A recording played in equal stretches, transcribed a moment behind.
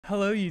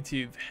Hello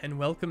YouTube, and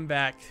welcome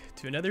back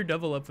to another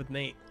Double Up with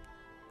Nate.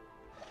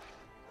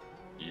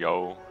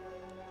 Yo.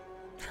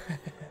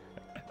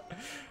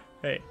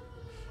 Hey,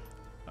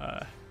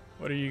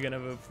 what are you gonna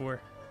vote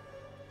for?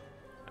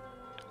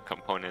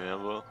 Component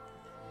anvil.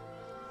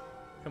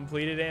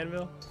 Completed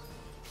anvil?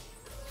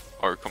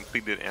 Or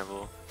completed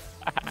anvil.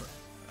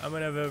 I'm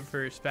gonna vote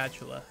for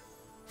spatula.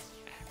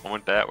 I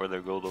want that or the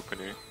gold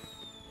opener.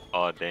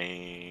 Oh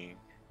dang.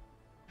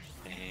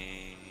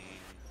 Dang.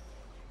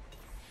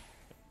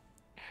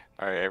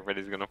 Alright,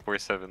 everybody's gonna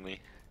force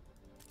Heavenly.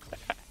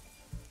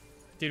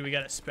 Dude, we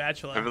got a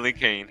spatula. Heavenly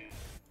Cane.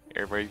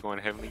 Everybody's going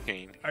Heavenly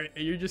Cane. Are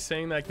you just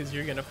saying that because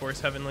you're gonna force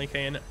Heavenly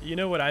Cane? You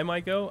know what I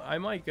might go? I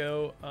might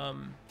go,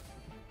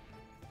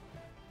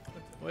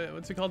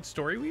 what's it called?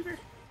 Story Weaver?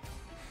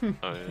 Oh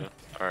yeah.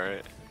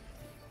 Alright.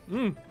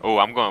 Mm, Oh,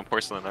 I'm going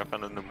Porcelain. I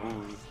found a new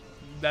move.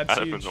 that's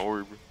Out of huge. an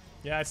orb.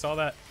 Yeah, I saw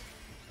that.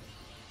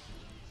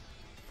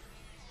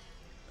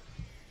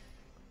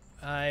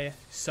 I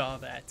saw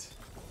that.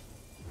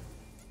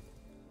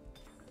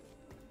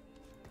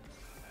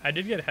 I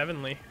did get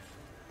Heavenly.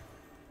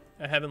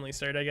 A Heavenly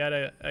start. I got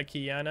a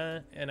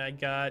Kiana, and I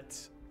got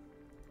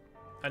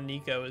a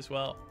Nico as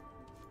well.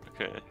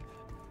 Okay.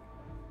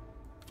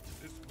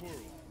 This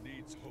world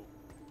needs hope.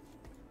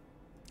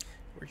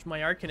 Where's my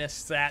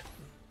Arcanists at?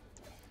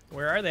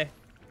 Where are they?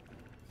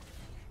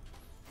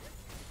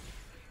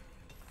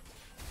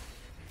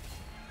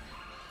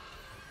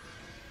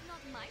 Not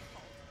my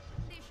fault.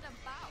 They should have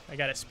bowed. I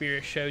got a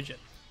Spirit Shojin.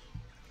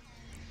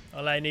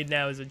 All I need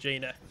now is a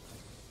Jaina.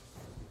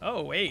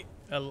 Oh, wait.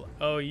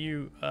 Oh,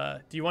 you, do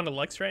you want a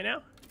Lux right now?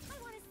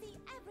 I want to see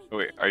everything.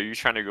 Wait, are you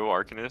trying to go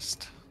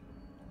Arcanist?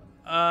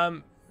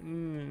 Not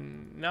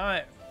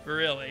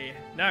really.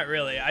 Not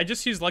really. I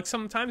just use Lux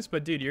sometimes,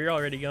 but dude, you're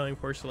already going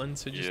Porcelain,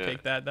 so just Yeah.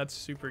 take that. That's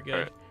super good.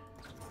 Alright.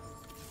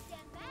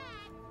 Stand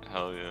back.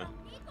 Hell yeah.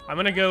 I'm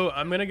gonna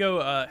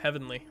go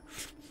Heavenly.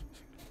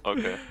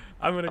 Okay.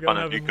 I'm gonna I go found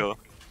a Heavenly. Nico.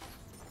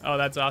 Oh,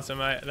 that's awesome.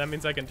 That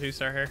means I can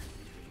 2-star her. Can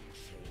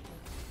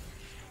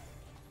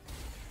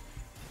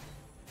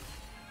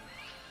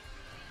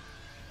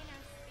our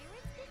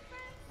spirits be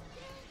friends?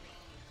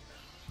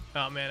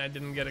 Oh man, I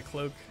didn't get a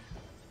cloak.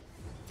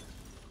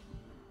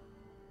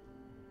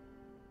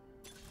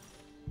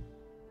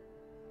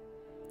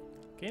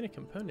 Gain a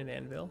component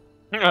anvil.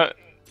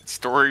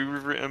 Story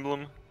River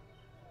emblem.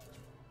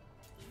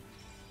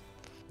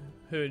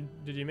 Who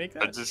did you make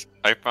that?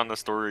 I found the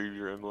Story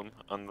River emblem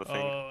on the thing.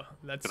 Oh,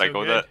 that's Did so I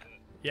go good. that?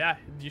 Yeah,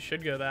 you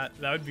should go that.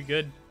 That would be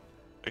good.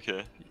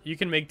 Okay. You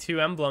can make 2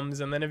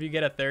 emblems, and then if you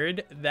get a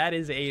third, that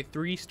is a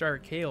 3-star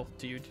Kale,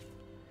 dude.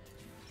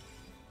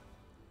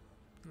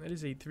 That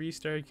is a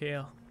 3-star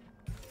Kale.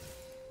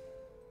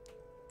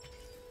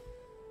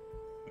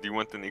 Do you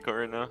want the Nico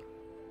right now?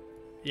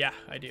 Yeah,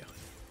 I do.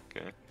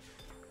 Okay.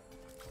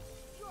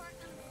 You are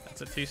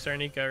That's a 2-star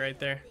Nico right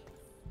there.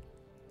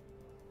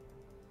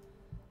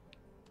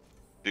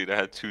 Dude, I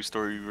had 2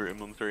 Story Weaver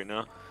emblems right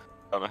now.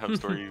 I don't have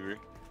Story Weaver.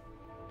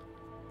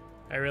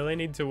 I really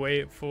need to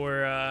wait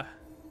for,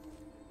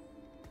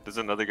 There's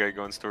another guy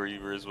going Story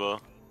Weaver as well.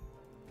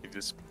 He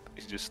just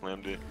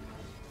slammed it.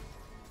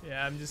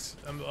 yeah,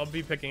 I'll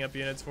be picking up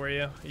units for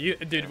you.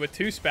 Dude, with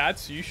 2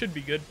 spats, you should be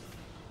good.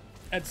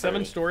 At 7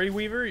 Alright. Story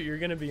Weaver, you're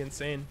gonna be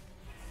insane.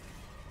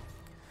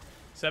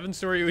 7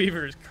 Story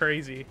Weaver is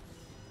crazy.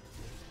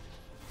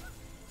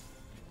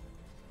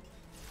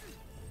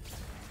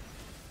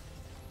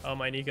 Oh,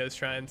 my Nico's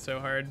trying so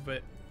hard,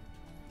 but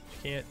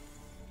she can't.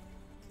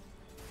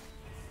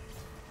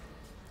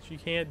 She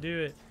can't do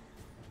it.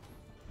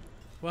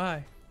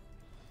 Why?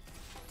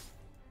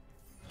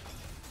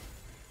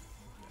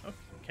 Oh,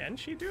 can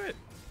she do it?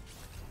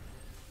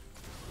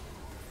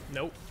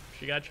 Nope.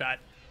 She got shot.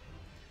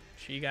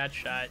 She got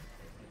shot.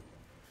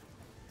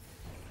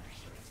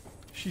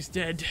 She's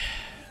dead.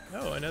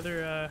 Oh,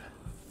 another,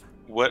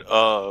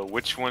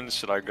 Which ones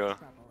should I go?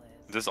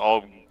 Is this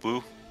all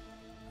blue?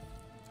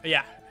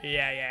 yeah.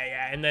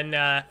 And then,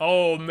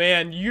 oh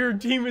man, your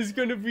team is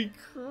gonna be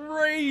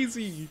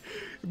crazy.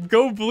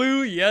 Go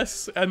blue,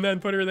 yes, and then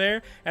put her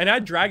there, and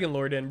add Dragon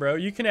Lord in, bro.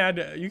 You can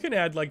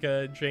add like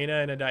a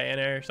Jaina and a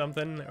Diana or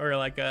something, or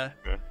like a.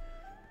 Okay.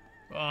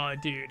 Oh,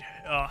 dude.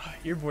 Oh,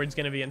 your board's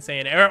gonna be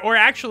insane. Or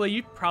actually,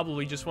 you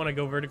probably just want to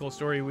go Vertical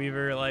Story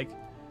Weaver. Like,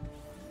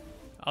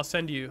 I'll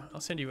send you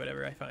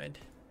whatever I find.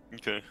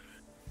 Okay.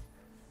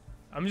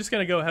 I'm just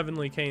gonna go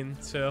Heavenly Kane.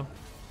 So,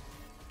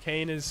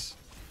 Kane is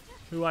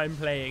who I'm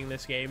playing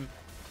this game.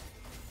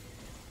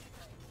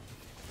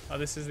 Oh,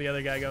 this is the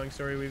other guy going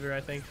Story Weaver,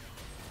 I think.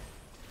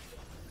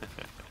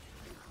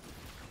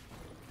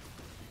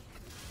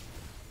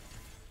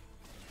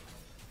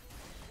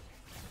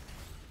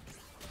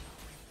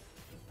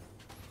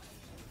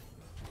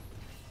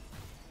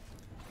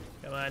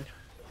 Come on.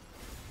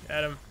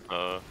 Get him.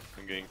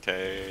 I'm getting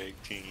tag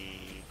team.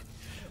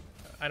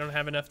 I don't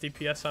have enough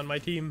DPS on my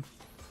team.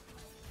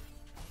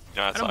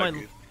 No, I it's don't all mind.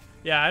 good.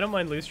 Yeah, I don't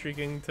mind lose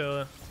streaking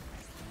to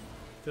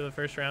the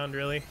first round,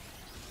 really.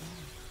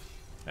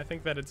 I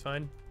think that it's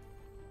fine.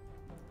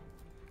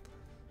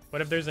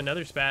 What if there's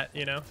another spat,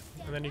 you know?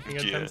 And then you can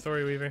get Yeah. 10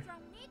 Story Weaver. From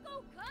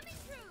Nico coming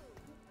through.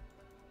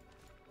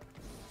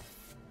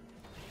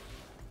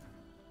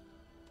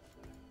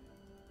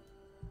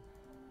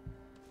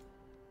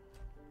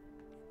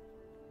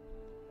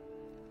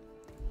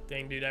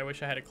 Dang, dude, I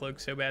wish I had a cloak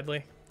so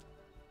badly.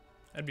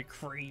 That'd be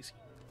crazy.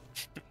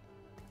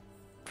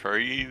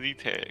 Crazy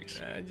tags.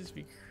 That'd just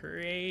be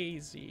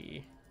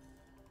crazy.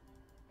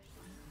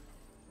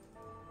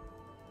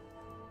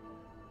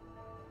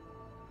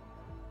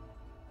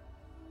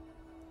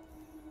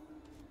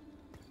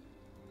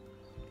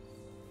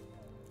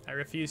 I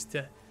refuse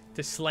to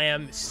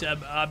slam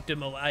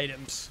suboptimal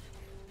items.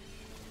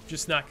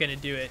 Just not gonna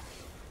do it.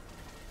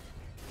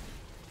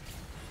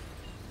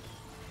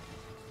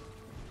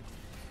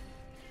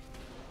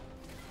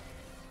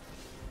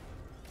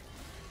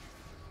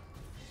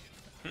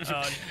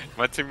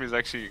 My team is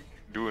actually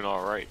doing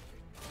all right.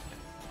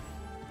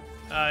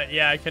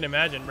 Yeah, I can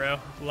imagine, bro.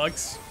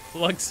 Lux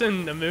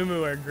and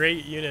Amumu are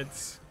great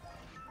units.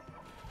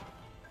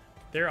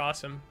 They're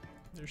awesome.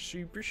 They're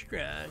super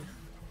strong.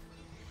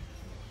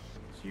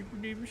 Super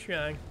duper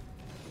strong.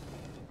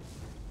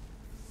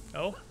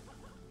 Oh,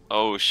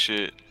 Oh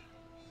shit.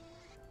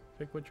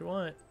 pick what you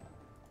want.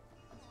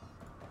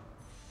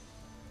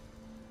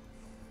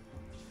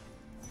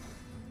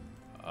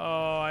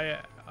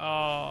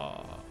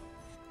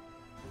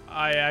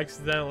 I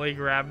accidentally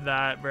grabbed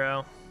that,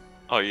 bro.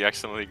 Oh, you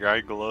accidentally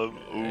grabbed glove.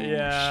 Oh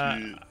Yeah,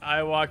 shit.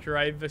 I walked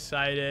right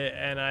beside it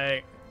and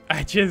I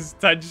just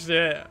touched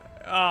it.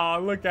 Oh,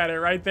 look at it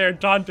right there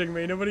taunting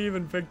me. Nobody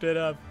even picked it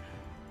up.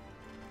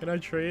 Can I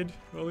trade,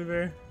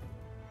 Oliver?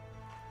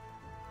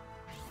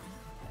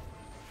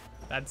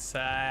 That's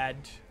sad.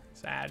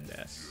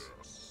 Sadness.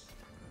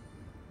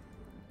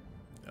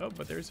 Oh,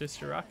 but there's a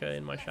Soraka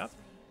in my shop.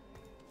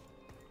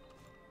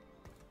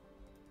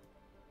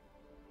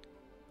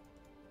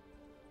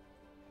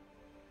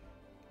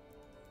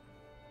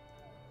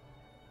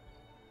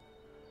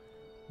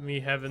 Me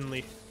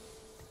heavenly.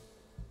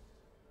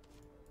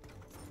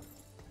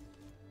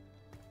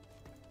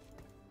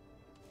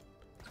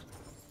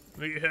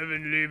 Me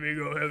heavenly, me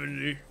go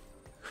heavenly.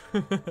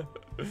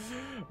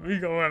 Me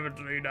go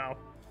heavenly now.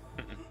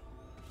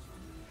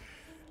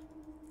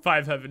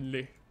 5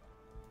 heavenly.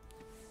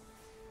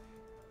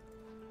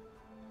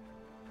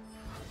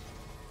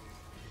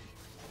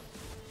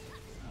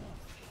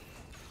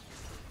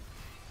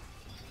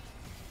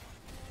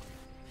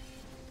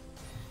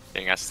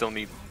 Dang, I still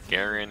need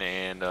Garen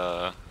and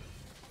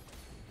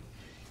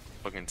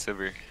fucking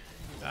Sivir.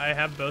 I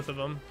have both of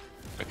them.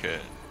 Okay.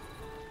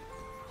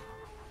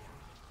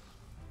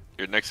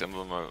 Your next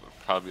emblem, I'll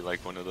probably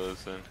like one of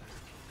those then.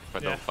 If I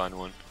Yeah. don't find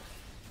one.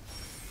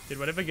 Dude,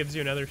 what if it gives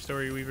you another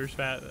Story Weaver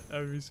spat? That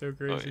would be so Oh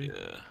crazy.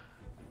 yeah.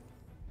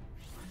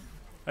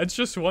 It's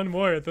just one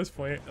more at this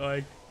point.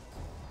 Like,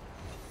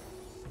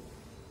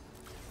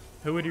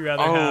 who would you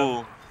rather have?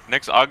 Oh,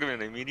 next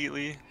augment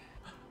immediately.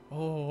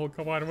 Oh,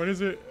 come on. What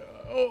is it?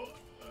 Oh,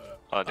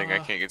 Oh dang, I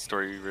can't get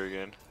Story Weaver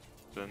again.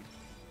 Then.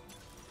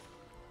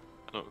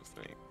 I don't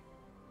think.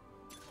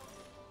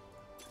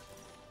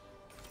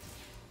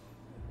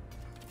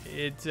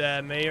 it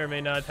may or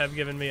may not have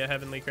given me a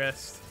Heavenly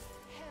Crest.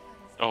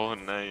 Oh,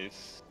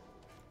 nice.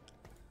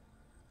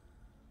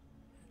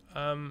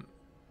 Do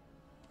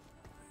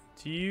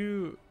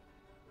you?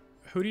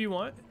 Who do you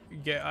want?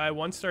 Get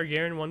 1-star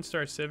Garen,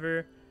 1-star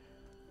Sivir,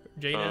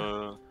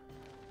 Jaina.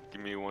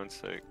 Give me 1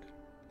 sec.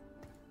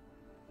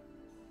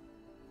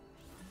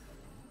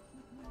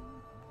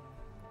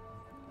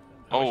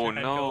 I wish I Oh had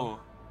no! gold.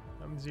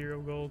 I'm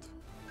 0 gold.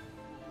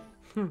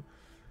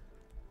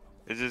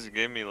 It just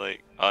gave me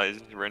like, it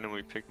just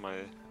randomly picked my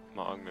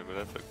augment, but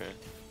that's okay.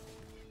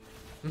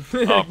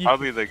 Oh,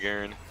 probably the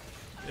Garen.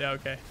 Yeah,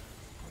 okay.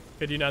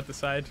 Could you not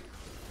decide?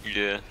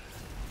 Yeah.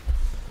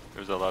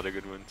 There's a lot of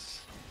good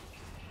ones.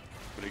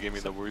 But it gave me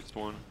the worst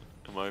one,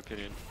 in my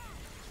opinion.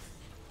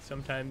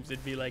 Sometimes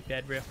it'd be like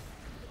that, bro.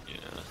 Yeah.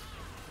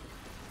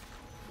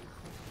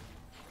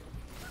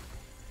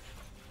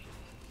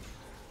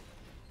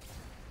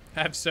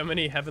 I have so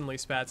many Heavenly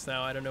Spats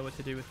now, I don't know what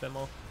to do with them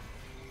all.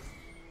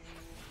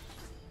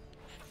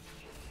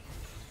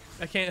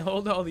 I can't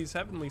hold all these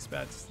Heavenly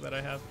Spats that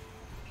I have.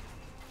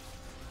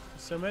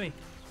 So many.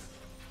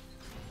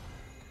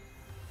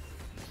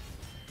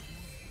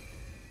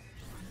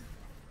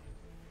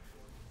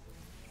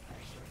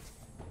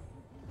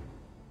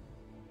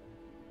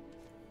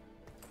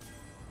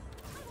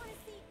 I want to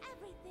see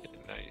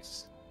everything.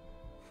 Nice.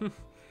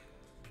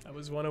 I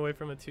was 1 away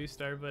from a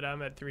 2-star, but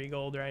I'm at 3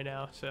 gold right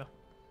now, so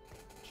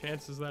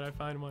chances that I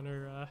find one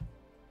are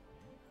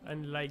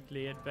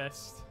unlikely at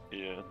best.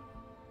 Yeah.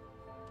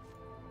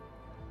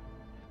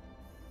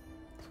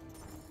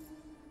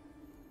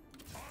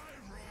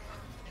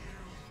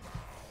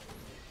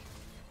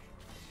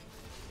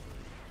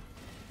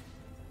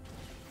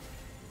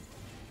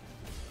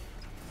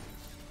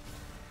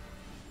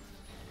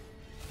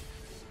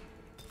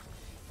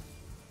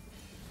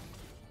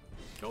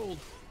 Gold.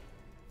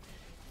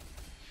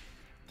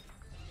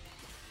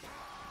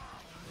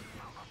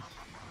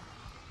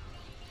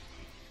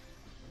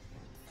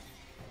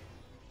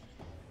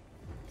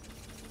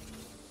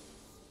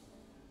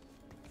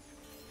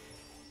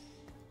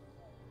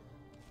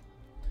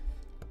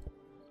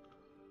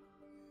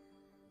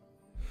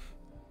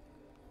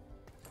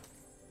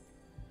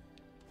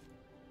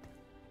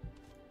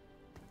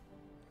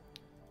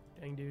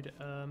 Dang, dude.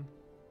 I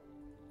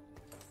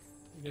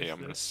guess Yeah, I'm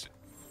gonna. this-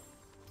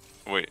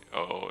 Wait.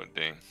 Oh,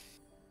 dang.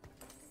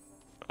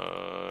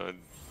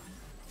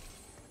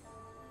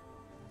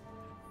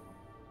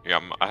 Yeah,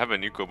 I have a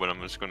Nico, but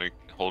I'm just gonna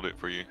hold it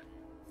for you.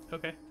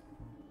 Okay.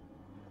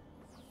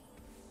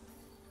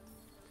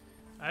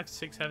 I have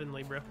 6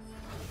 Heavenly, bro.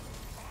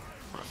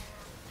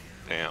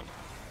 Damn.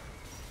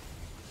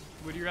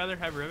 Would you rather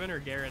have Riven or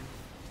Garen?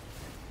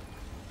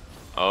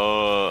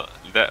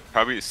 That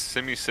probably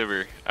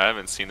semi-Sivir. I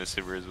haven't seen a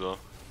Sivir as well.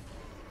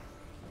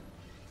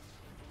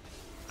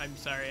 I'm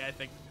sorry, I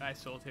think I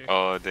sold here.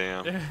 Oh,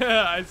 damn.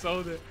 I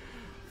sold it.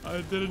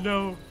 I didn't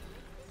know.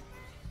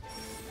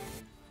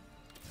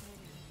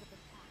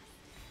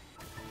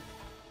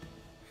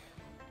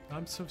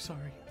 I'm so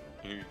sorry.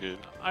 You're good.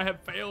 I have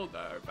failed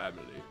our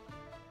family.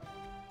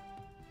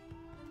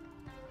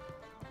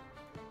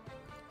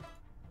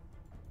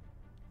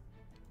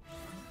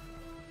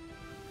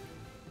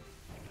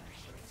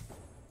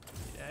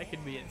 Yeah, I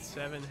could be at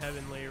 7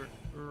 Heavenly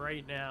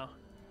right now.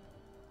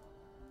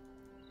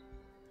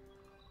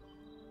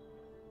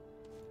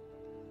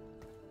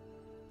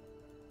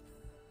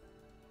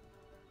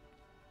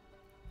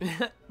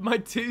 My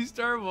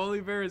 2-star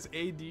Volibear is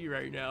AD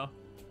right now.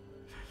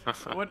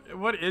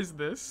 What is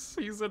this?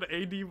 He's an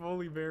AD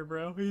Volibear,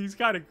 bro. He's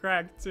kind of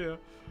cracked too.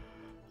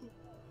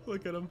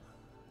 Look at him.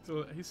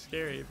 So he's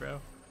scary, bro.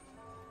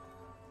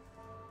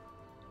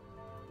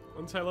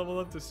 Once I level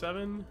up to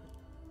 7,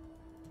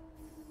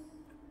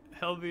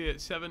 Helby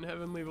at 7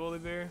 Heavenly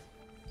Volibear,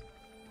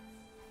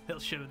 he'll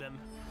show them.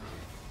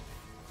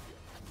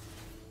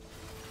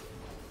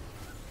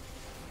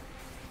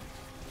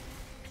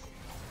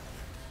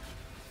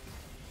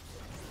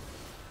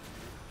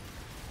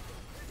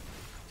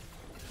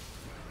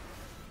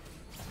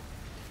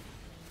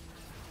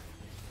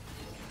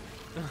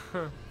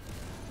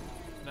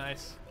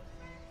 Nice.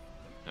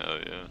 Hell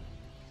yeah.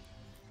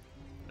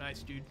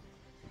 Nice, dude.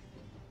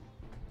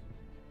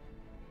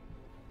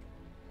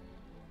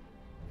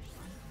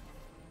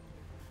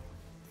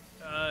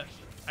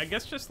 I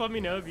guess just let me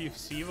know if you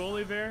see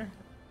Volibear.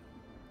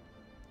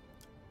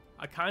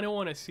 I kind of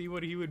want to see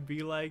what he would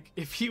be like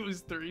if he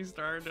was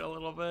 3-starred a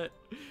little bit.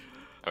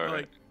 Alright.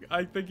 Like,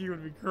 I think he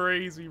would be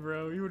crazy,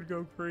 bro. He would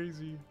go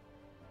crazy.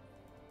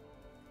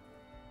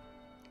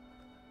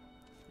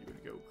 He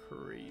would go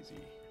crazy.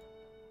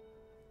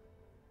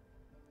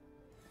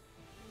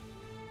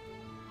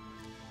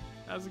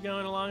 How's it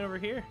going along over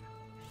here?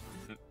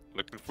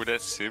 Looking for that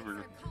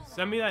Sivir.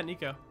 Send me that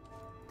Nico.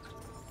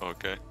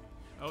 Okay.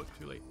 Oh,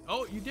 too late.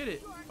 Oh, you did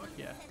it. Fuck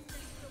yeah.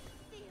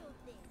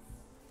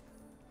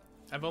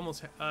 I've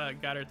almost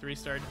got her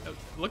 3-starred. Oh,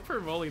 look for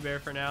Volibear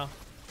for now.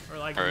 Or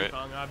like All right.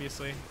 Wukong,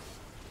 obviously.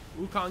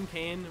 Wukong,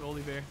 Pain,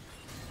 Volibear.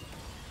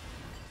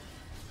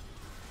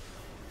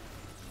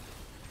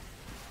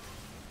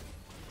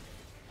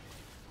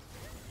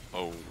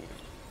 Oh.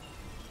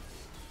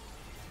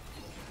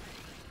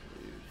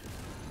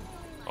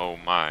 Oh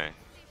my.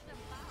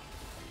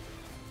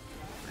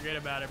 Forget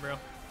about it, bro.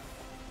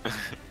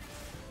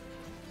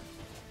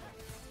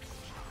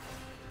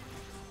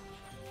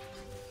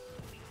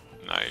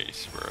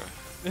 Nice, bro.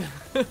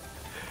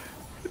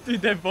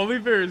 Dude, that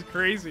Volibear is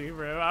crazy,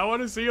 bro. I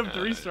want to see him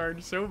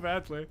 3-starred so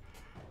badly.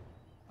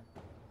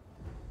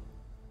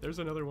 There's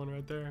another one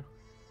right there.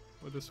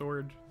 With a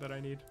sword that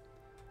I need.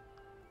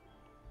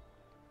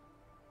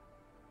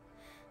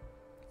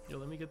 Yo,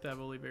 let me get that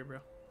Volibear, bro.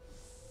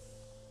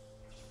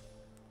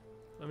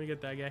 Let me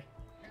get that guy.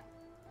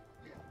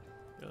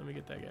 Yo, let me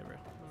get that guy, bro.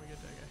 Let me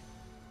get that guy.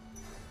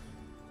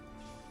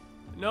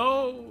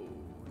 No!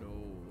 No.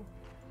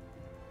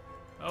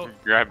 Oh.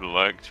 Grabbed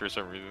Lux for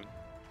some reason.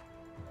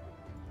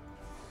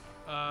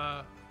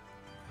 I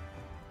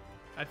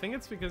think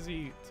it's because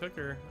he took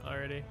her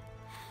already.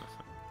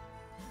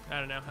 I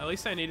don't know. At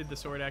least I needed the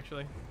sword,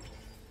 actually. Do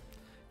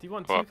you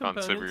want Well, two I found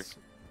Sivir. components?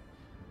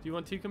 Do you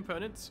want 2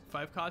 components?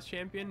 5-cost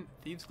champion,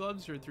 Thieves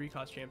Gloves, or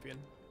 3-cost champion?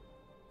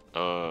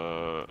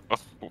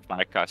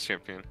 5-cost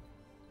champion.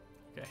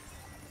 Okay.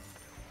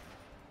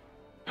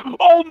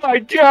 Oh my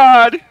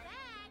god!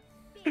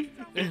 He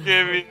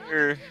gave me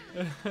her.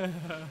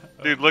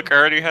 Dude, look, I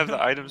already have the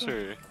items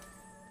here.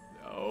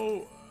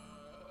 No.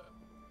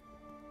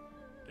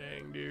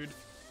 Dang, dude.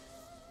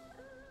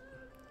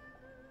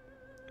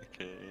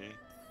 Okay.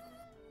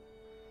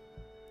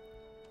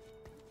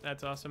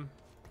 That's awesome.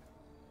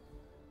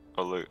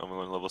 Oh look, I'm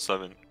going level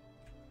 7.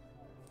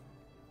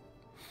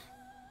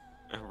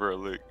 Bro,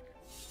 look.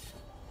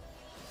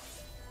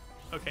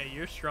 Okay,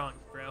 you're strong,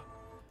 bro.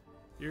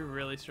 You're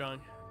really strong.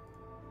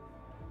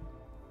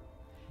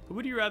 Who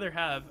would you rather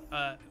have?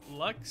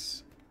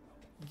 Lux,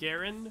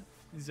 Garen,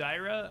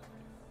 Zyra,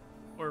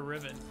 or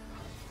Riven?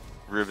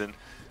 Riven.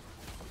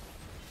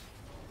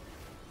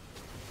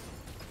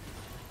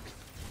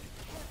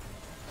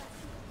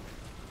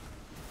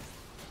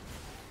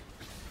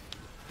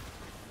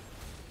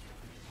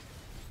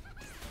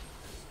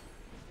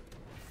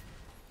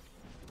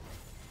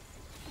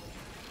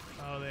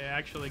 Oh, they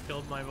actually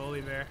killed my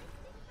Volibear.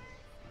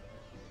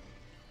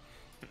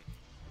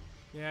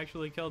 They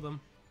actually killed him.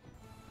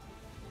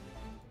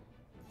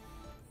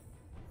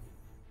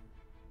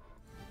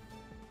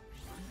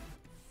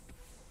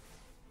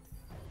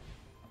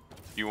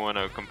 You want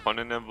a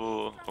component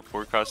envelope, a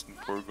 4 cost and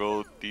 4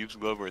 gold, Thieves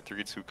Glove, or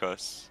 3 2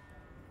 costs?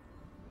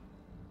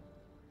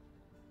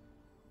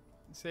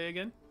 Say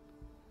again?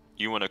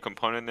 You want a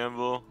component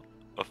envelope,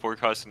 a 4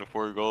 cost and a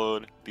 4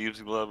 gold,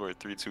 Thieves Glove, or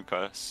 3 2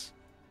 costs?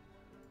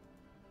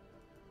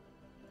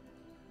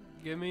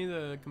 Give me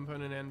the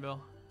component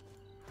anvil.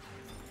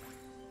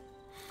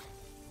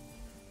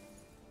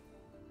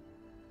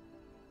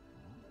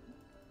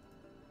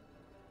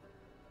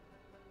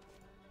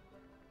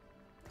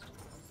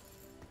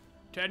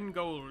 $10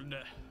 gold.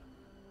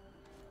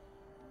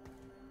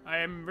 I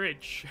am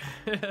rich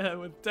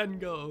with 10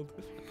 gold.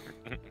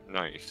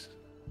 Nice.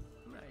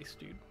 Nice,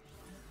 dude.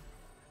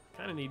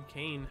 Kind of need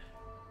Kane.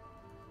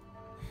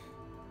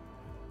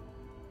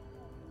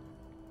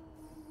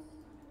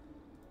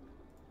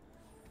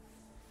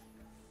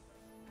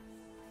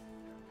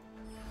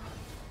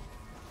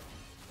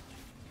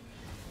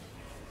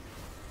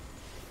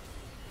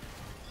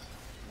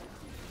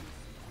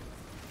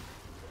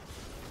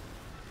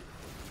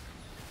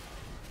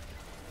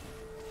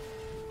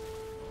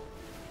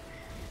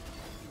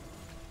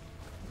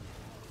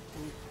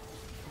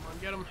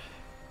 Get him.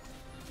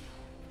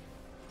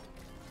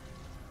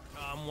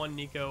 I'm 1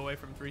 Nico away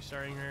from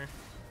 3-starring her.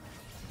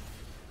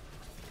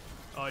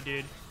 Oh,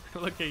 dude.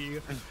 Look at you.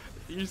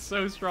 You're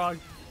so strong.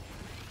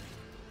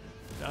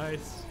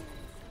 Nice.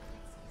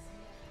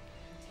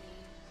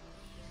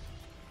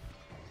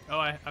 Oh,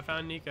 I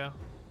found Nico.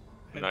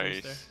 I had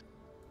Nice. 3-star.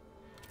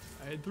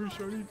 I had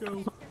 3-star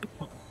Nico.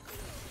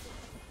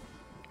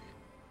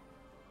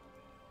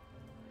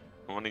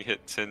 I want to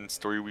hit 10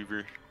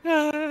 Storyweaver.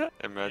 Imagine.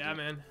 Yeah,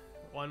 man.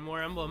 1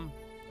 more emblem.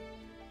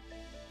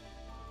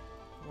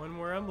 1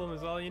 more emblem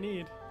is all you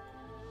need.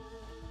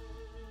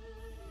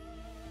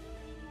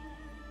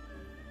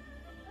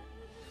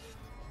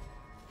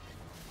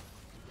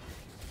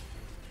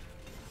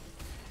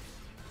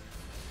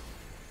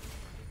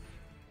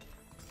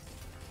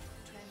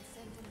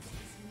 Transcendence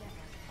is never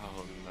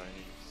Oh,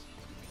 nice.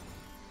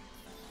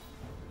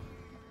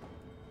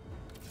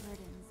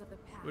 burdens of the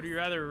past. Would you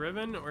rather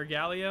Riven or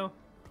Galio?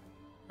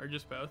 Or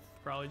just both?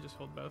 Probably just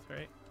hold both,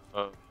 right?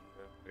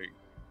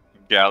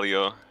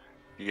 Galio.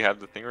 Do you have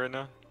the thing right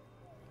now?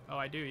 Oh,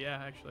 I do, yeah,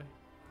 actually.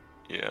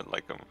 Yeah,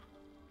 like him.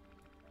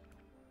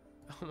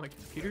 Oh, my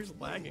computer's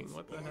lagging.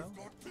 What the hell?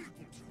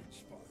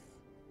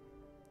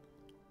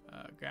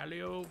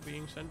 Galio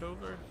being sent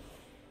over.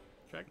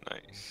 Check.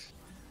 Nice.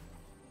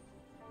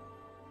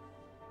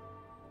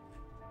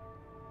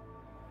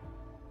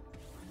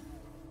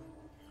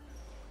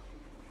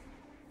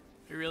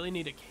 We really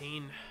need a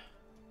Kane.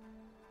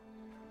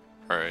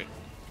 Alright.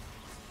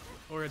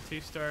 Or a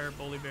 2-star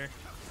Bully Bear.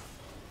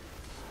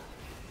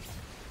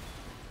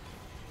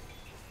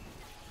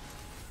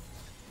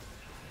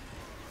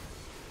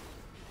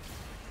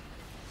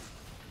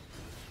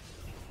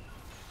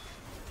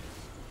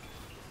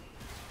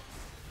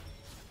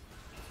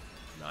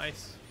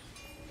 Nice.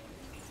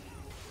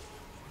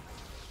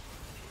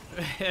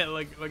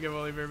 look at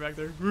Bully Bear back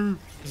there.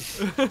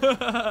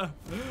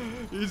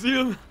 You see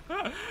him?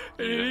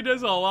 He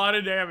does a lot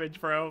of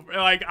damage, bro.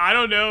 Like, I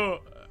don't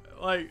know.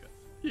 Like,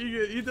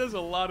 he does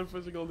a lot of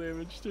physical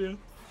damage too.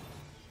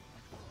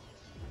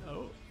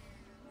 Oh.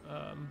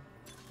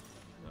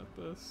 Not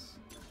this.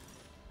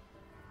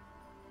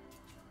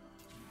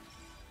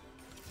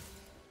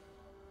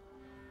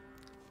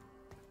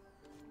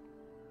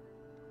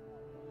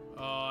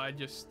 Oh, I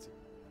just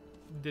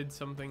did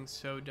something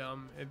so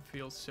dumb. It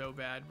feels so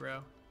bad,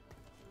 bro.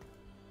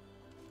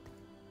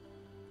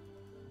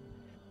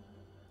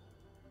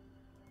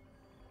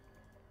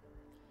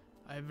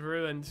 I've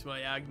ruined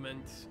my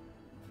augment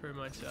for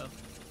myself.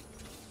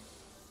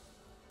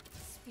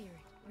 Spirit,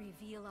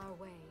 reveal our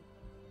way.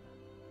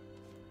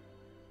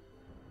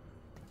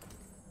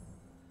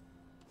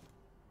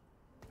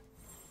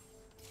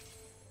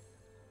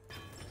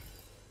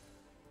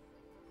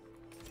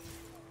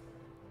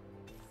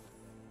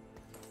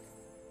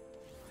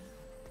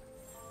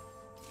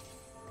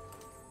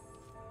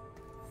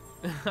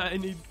 I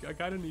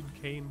kinda need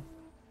Kane.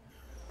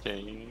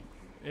 Okay.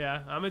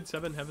 Yeah, I'm at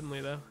 7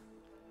 Heavenly though.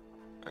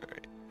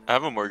 Alright. I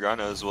have a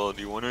Morgana as well.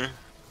 Do you want her?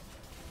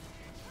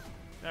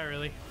 Not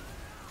really.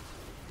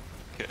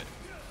 Okay.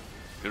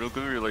 It'll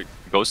give her like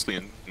Ghostly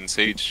and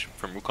Sage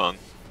from Wukong.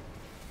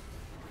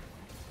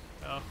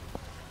 Oh.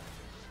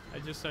 I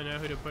just don't know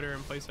who to put her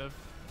in place of.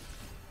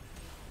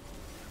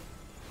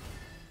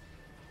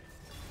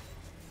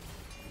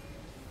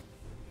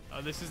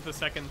 Oh, this is the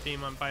second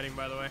team I'm fighting,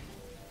 by the way.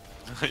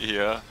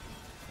 Yeah.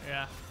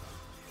 Yeah.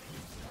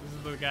 This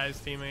is the guy's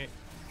teammate.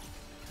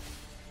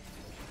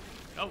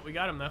 Oh, we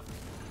got him though.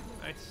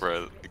 Nice.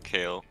 Bro,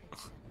 Kale.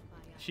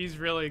 She's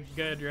really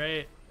good,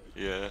 right?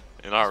 Yeah.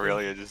 And not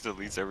really, it just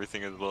deletes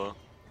everything as well.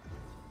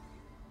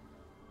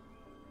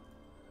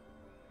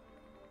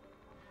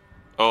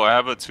 Oh, I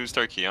have a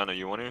 2-star Kiana.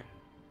 You want her?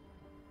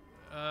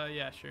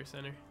 Yeah, sure,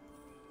 center.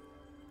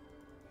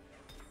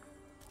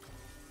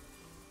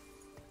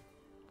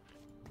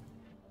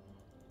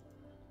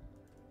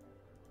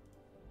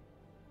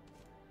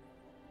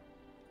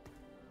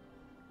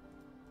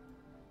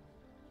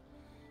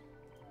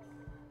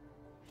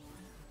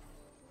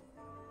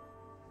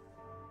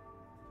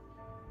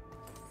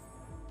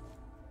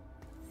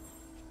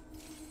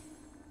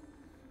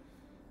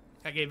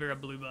 I gave her a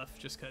blue buff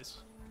just cause.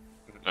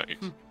 Nice.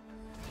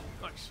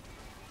 Nice.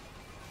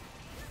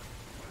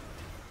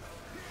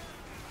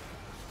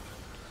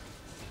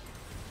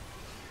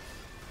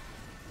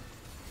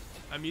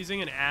 I'm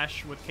using an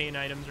Ashe with Kayn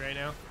items right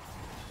now.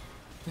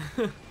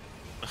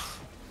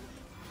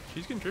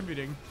 She's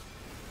contributing.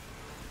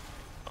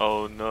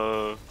 Oh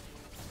no.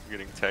 I'm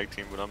getting tag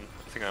team, but I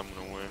think I'm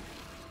gonna win.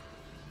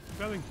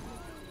 Coming.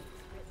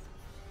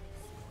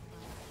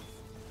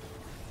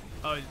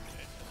 Oh,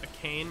 a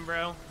Kayn,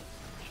 bro?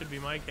 Should be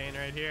my Kayn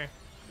right here.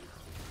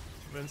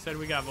 But instead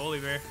we got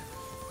Volibear.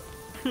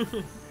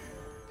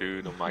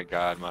 Dude, oh my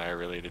god, my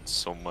really did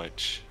so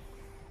much.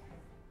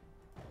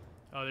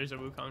 Oh, there's a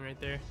Wukong right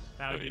there.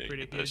 That would Oh, be yeah,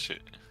 pretty get that good.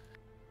 shit.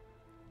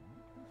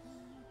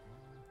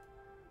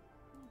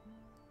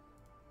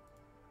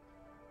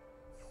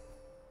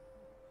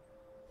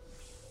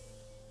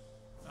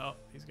 Oh,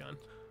 he's gone.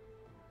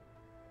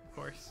 Of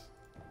course.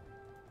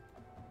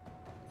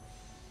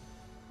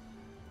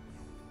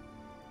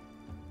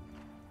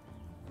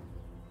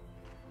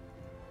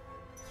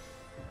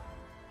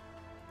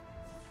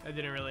 I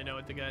didn't really know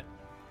what to get.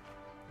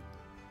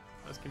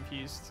 I was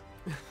confused.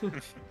 You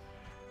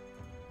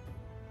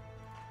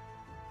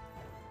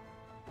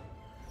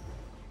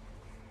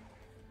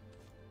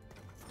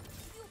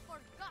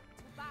forgot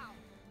to bow.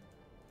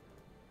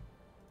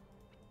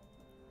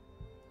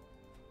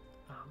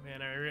 Oh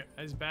man,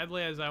 as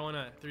badly as I want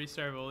a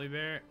 3-star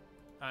Volibear,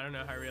 I don't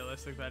know how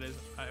realistic that is.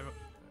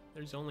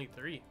 There's only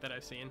 3 that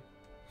I've seen.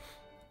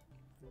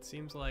 It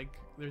seems like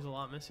there's a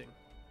lot missing.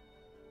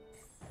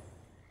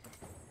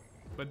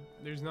 But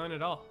there's none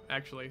at all,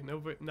 actually.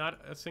 No, not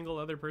a single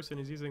other person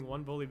is using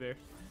one Volibear.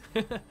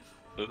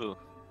 Ooh.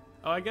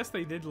 Oh, I guess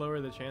they did lower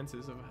the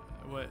chances of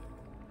what,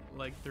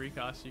 like, 3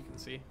 costs you can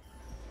see.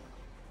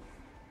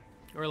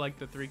 Or like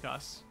the 3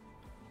 costs.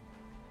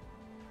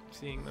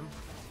 Seeing them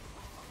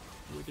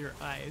with your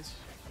eyes.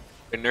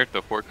 They nerfed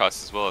the 4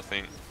 cost as well, I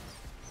think.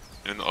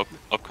 In the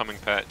upcoming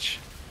patch.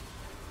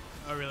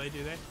 Oh, really?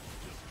 Do they?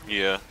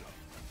 Yeah.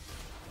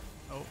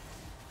 Oh.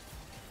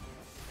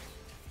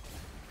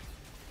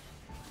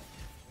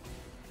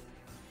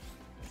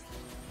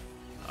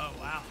 Oh,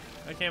 wow.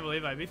 I can't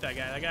believe I beat that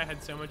guy. That guy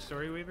had so much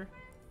Story Weaver.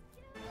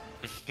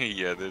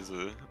 Yeah, there's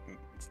the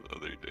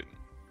other dude.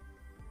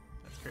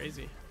 That's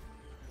crazy.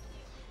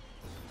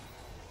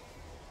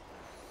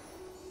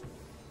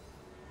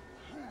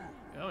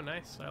 Oh,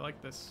 nice. I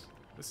like this.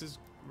 This is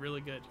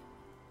really good.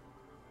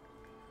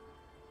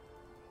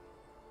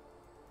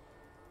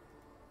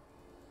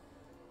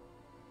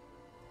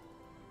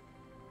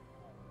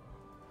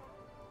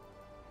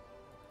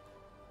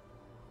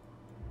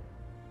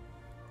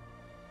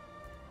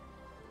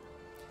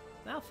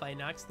 Now Fight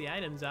knocks the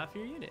items off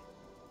your unit.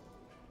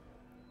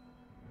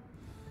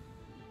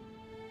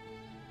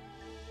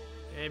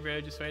 Hey bro,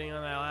 just waiting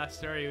on that last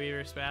Story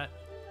Weaver spat.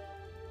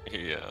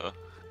 Yeah.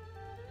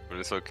 But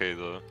it's okay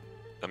though.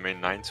 I mean,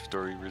 9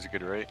 Story was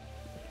good, right?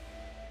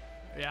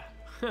 Yeah.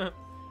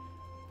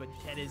 But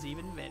 10 is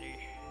even better.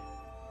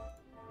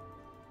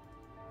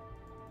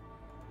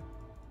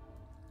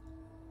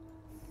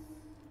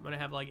 I'm gonna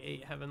have like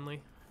 8 Heavenly.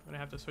 I'm gonna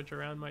have to switch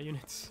around my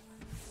units.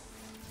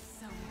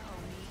 Some call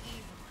me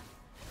evil.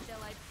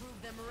 Shall I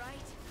prove them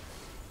right?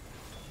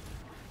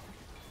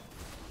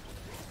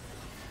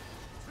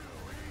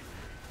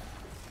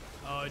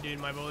 Oh dude,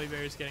 my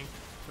Volibear is getting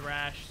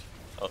thrashed.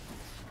 Oh,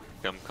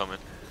 I'm coming.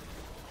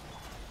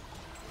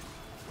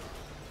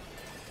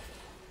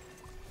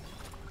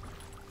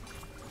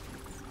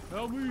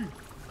 Help me!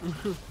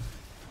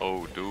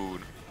 Oh,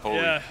 dude. Holy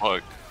Yeah.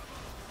 fuck.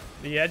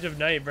 The Edge of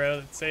Night,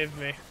 bro, that saved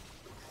me.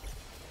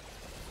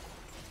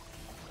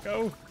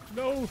 Go!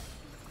 No!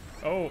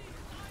 Oh,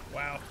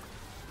 wow.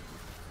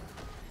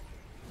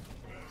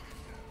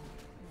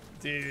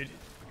 Dude.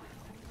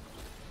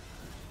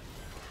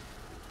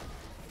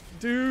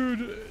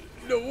 Dude!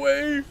 No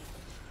way!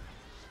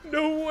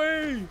 No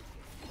way!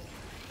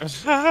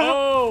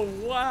 Oh,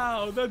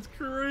 wow, that's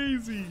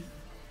crazy!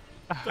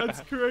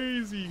 That's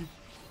crazy!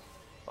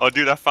 Oh,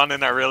 dude, I found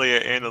an Aurelia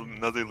and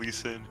another Lee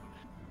Sin.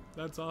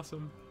 That's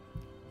awesome.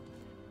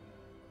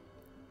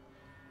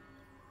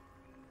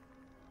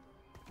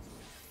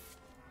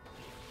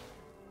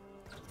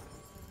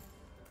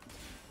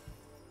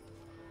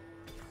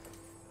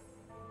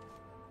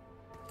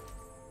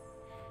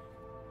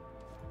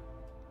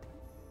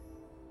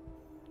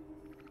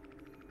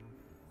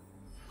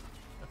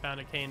 I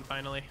found a Kayn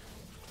finally.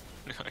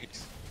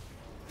 Nice.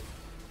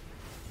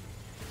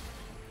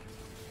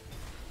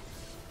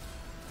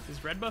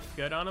 Is red buff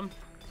good on him?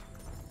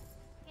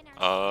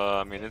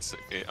 I mean it's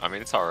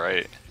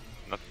alright.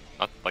 Not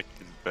like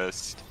his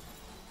best.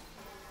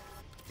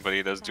 But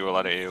he does do a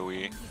lot of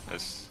AoE.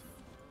 That's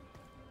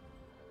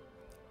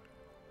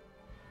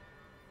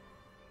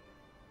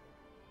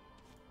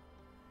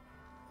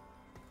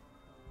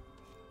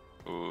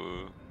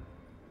ooh.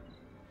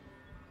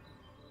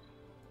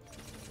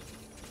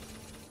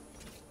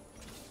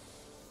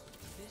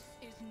 This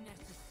is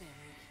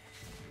necessary.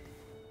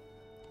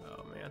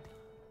 Oh man.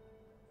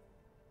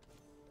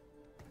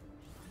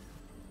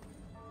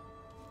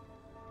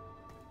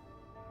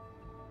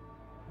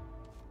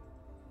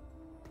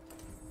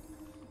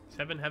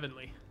 7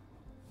 heavenly.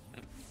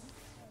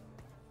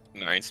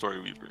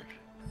 9-story Weaver.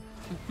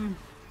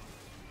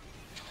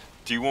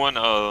 Do you want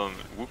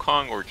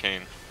Wukong or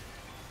Kayn?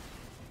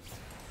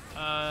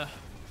 That's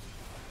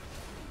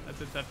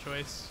a tough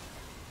choice.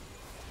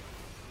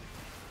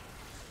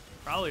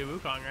 Probably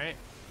Wukong, right?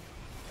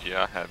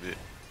 Yeah, I have it.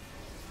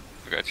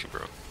 I got you,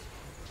 bro.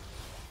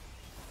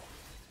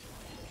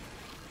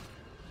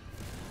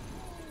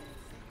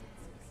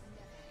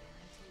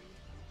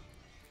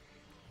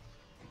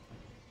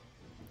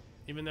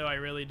 Even though I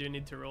really do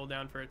need to roll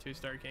down for a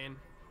 2-star Kayn.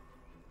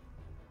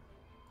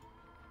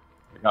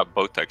 I got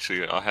both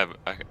actually. I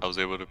was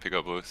able to pick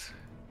up both.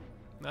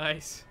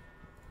 Nice.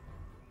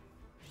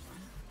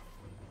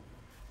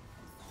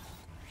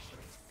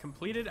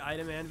 Completed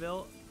item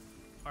anvil,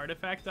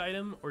 artifact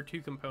item, or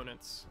 2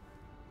 components?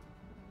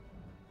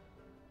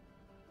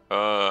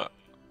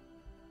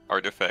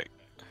 Artifact.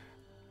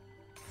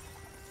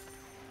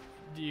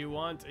 Do you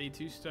want a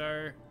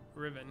 2-star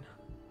Riven?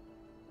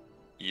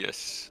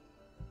 Yes.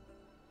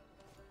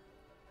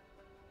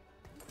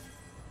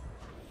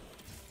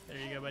 There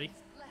you go, buddy.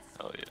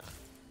 Oh yeah.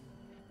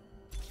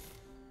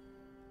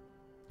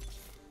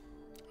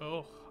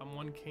 Oh, I'm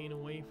 1 Kayn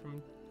away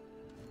from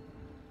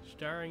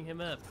starring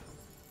him up.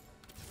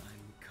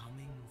 I'm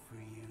coming for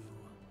you.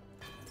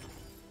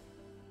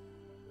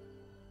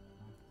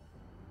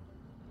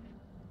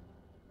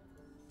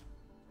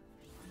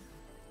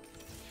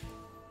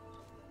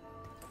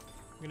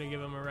 I'm gonna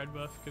give him a red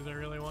buff because I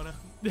really wanna.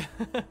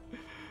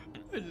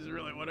 I just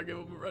really wanna give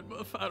him a red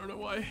buff. I don't know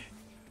why.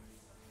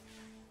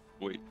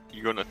 Wait,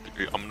 I'm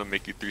gonna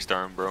make you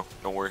 3-star him, bro.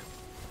 Don't worry.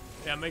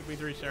 Yeah, make me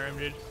 3-star him,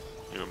 dude.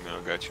 You know, man,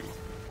 I got you.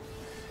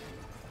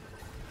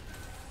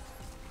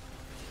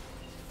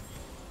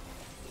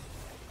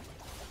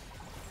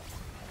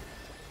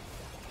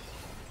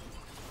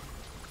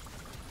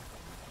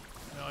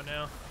 Oh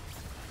no.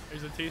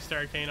 There's a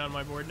 2-star Kayn on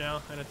my board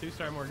now, and a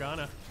 2-star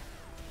Morgana.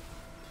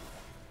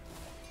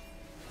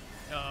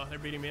 Uh oh, they're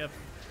beating me up.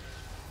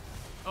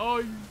 Oh,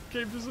 you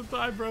came just in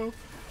time, bro.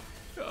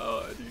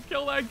 Oh, you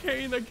kill that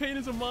Kayn. That Kayn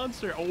is a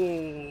monster.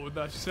 Oh,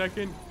 the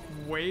second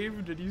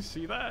wave. Did you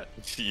see that?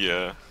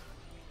 Yeah.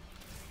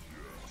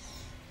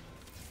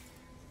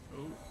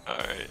 Oh.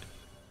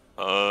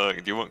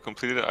 Alright. Do you want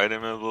completed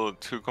item level,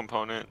 2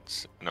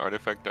 components, an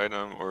artifact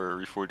item, or a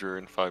reforger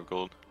and 5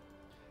 gold?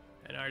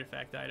 An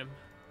artifact item.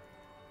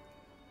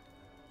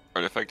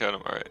 Artifact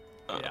item? Alright.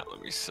 Yeah.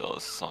 Let me sell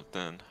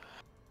something.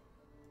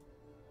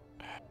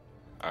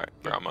 Alright,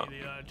 bro, Give I'm up. me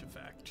the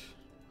artifact.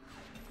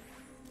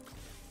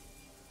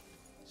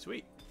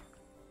 Sweet.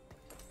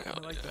 Hell I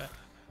like yeah. that.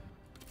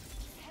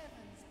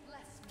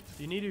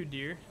 Do you need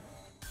Udyr?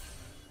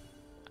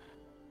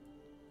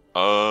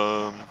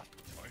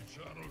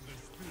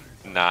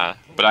 Nah.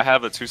 But I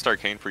have a 2-star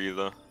Kayn for you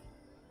though.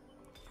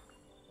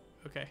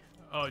 Okay.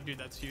 Oh, dude,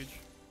 that's huge.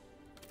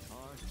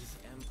 Heart is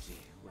empty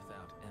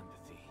without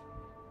empathy.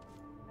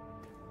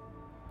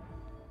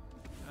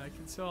 I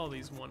can sell all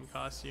these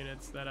 1-cost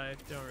units that I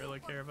don't really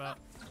care about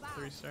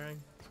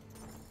 3-starring.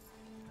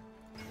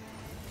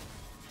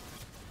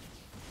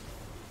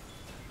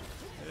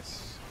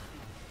 This.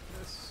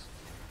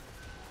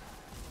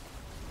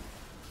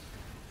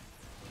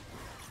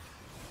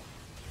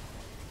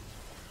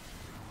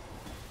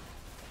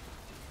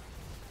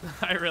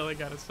 I really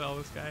gotta sell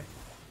this guy.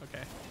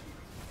 Okay.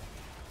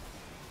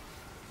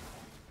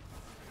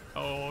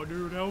 Oh,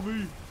 dude, help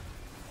me!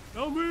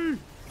 Help me!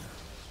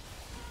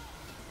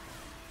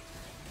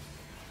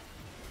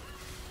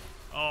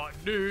 Oh,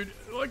 dude,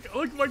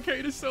 look, my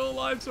Kayn is still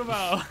alive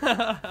somehow.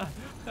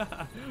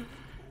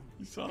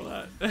 You saw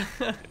that?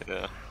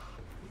 Yeah.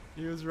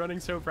 He was running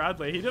so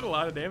proudly. He did a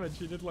lot of damage.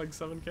 He did like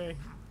 7k.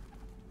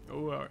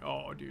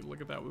 Oh, dude,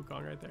 look at that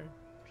Wukong right there.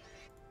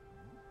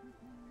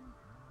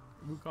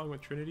 Wukong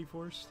with Trinity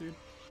Force, dude.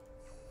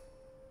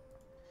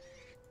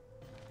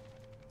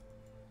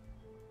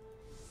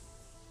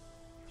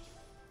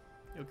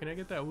 Yo, can I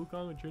get that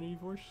Wukong with Trinity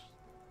Force?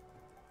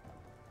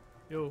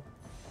 Yo.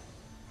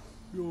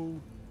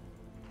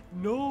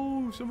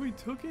 No, somebody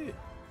took it.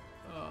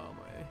 Oh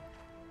my.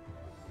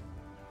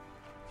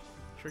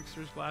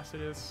 Trickster's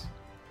Blastus.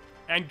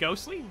 And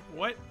Ghostly?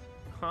 What?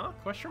 Huh?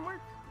 Question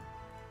mark?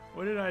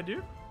 What did I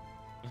do?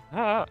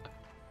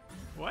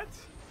 What?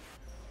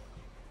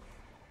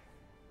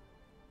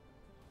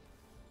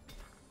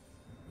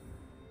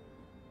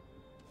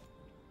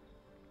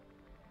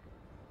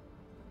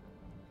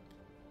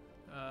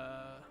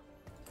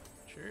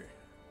 Sure.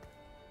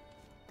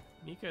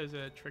 Nika's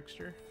a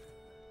trickster.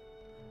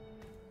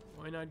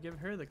 Why not give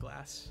her the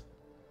glass?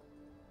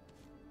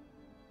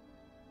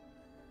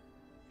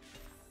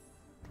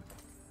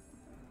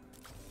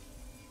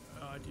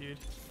 Oh, dude.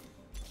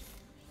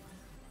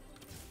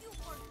 You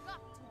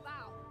forgot to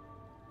bow.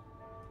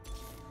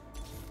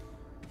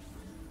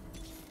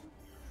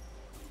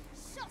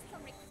 Show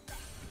some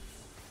respect.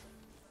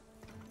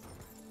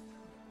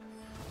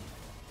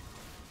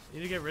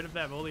 Need to get rid of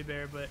that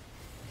Volibear, but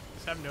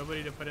just have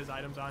nobody to put his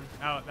items on.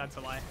 Oh, that's a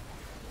lie.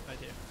 I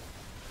do.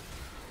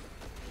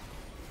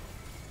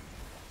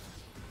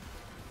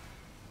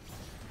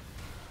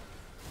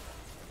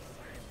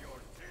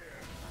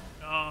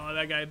 Oh,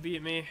 that guy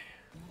beat me.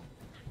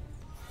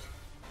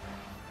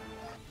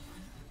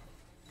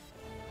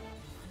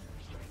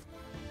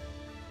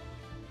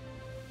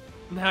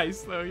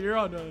 Nice though, you're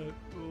on a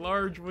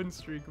large win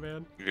streak,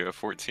 man. You got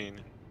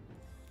 14.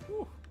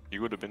 Whew.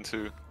 You would have been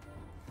too.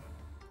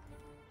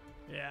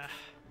 Yeah.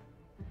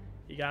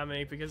 He got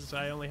me because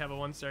I only have a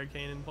 1-star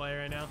Kane in play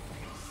right now.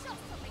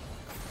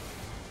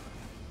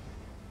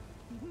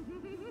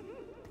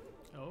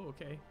 Oh,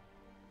 okay.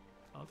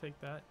 I'll take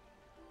that.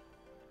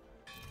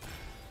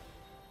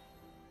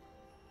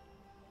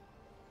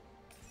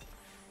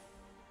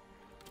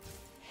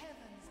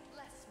 Heavens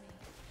bless me.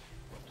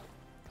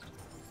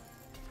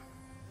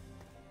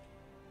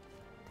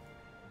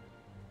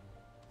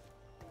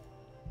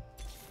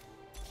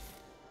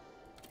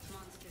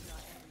 Monsters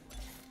are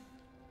everywhere.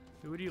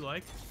 Who do you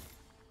like?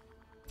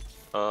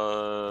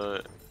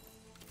 My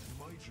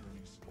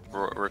journey's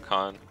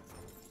Rakan.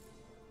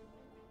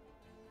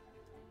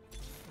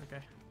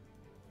 Okay.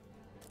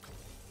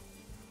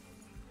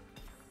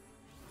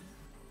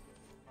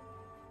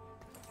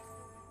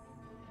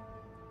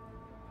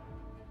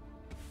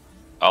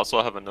 I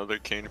also have another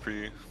Kane for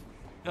you.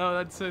 Oh,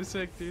 that's so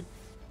sick, dude.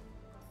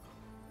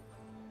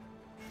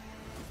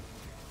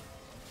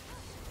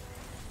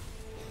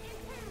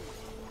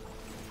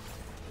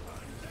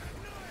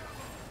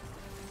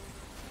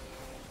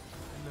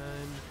 And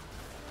then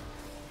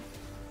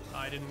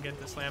I didn't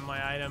get to slam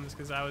my items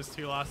because I was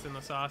too lost in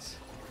the sauce.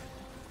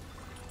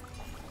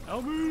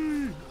 Help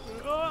me!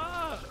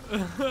 Ah!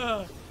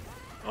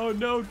 Oh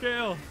no,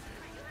 Gale!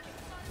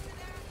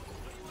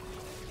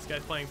 This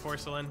guy's playing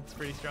Porcelain. It's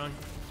pretty strong.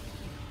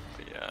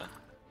 But yeah,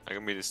 I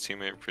can beat his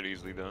teammate pretty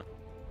easily though.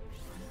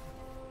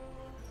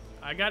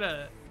 I got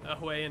a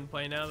Hwei in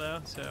play now though,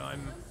 so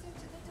I'm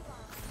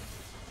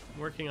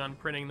working on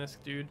printing this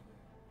dude.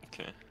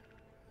 Okay.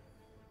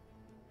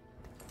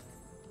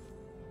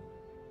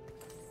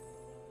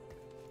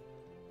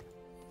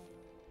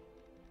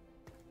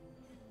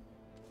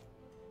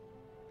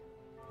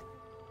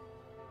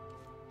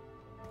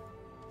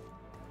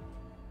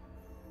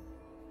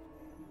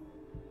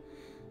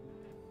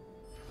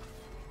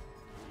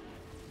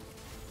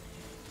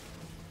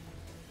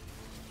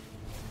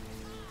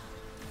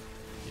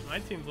 Dude, my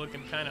team's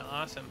looking kind of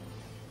awesome.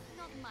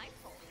 Not my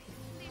fault.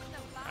 Leave no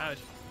Ouch.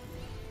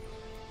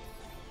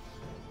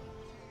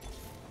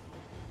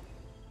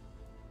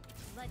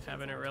 Legends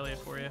Having it are really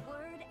told for in you.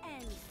 word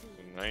and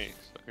deed.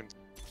 Nice.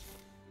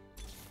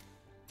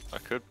 I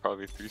could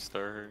probably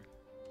 3-star her.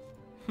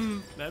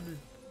 That'd be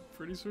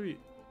pretty sweet.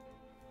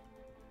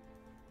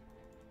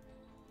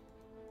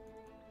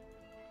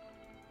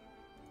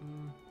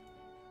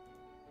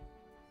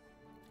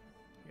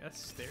 I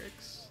guess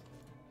Sterix.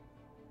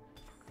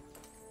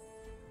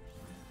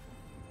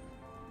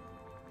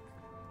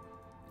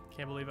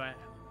 Can't believe I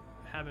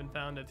haven't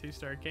found a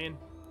 2-star Kane.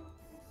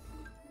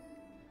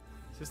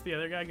 Is this the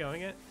other guy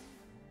going it?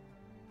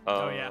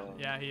 Oh yeah,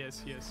 yeah, he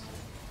is. He is.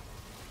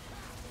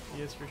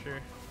 He is for sure.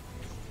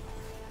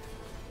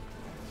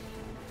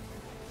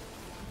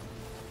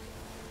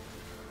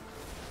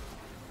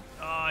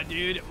 Oh,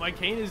 dude, my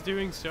Kane is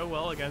doing so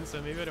well against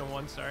him, even at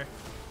 1-star.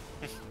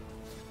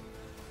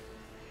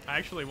 I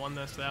actually won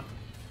this though.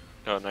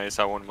 Oh, nice.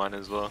 I won mine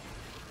as well.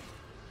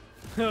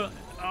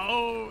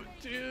 Oh,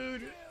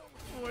 dude,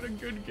 what a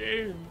good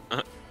game.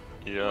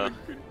 Yeah.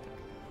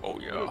 Oh,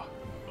 yeah.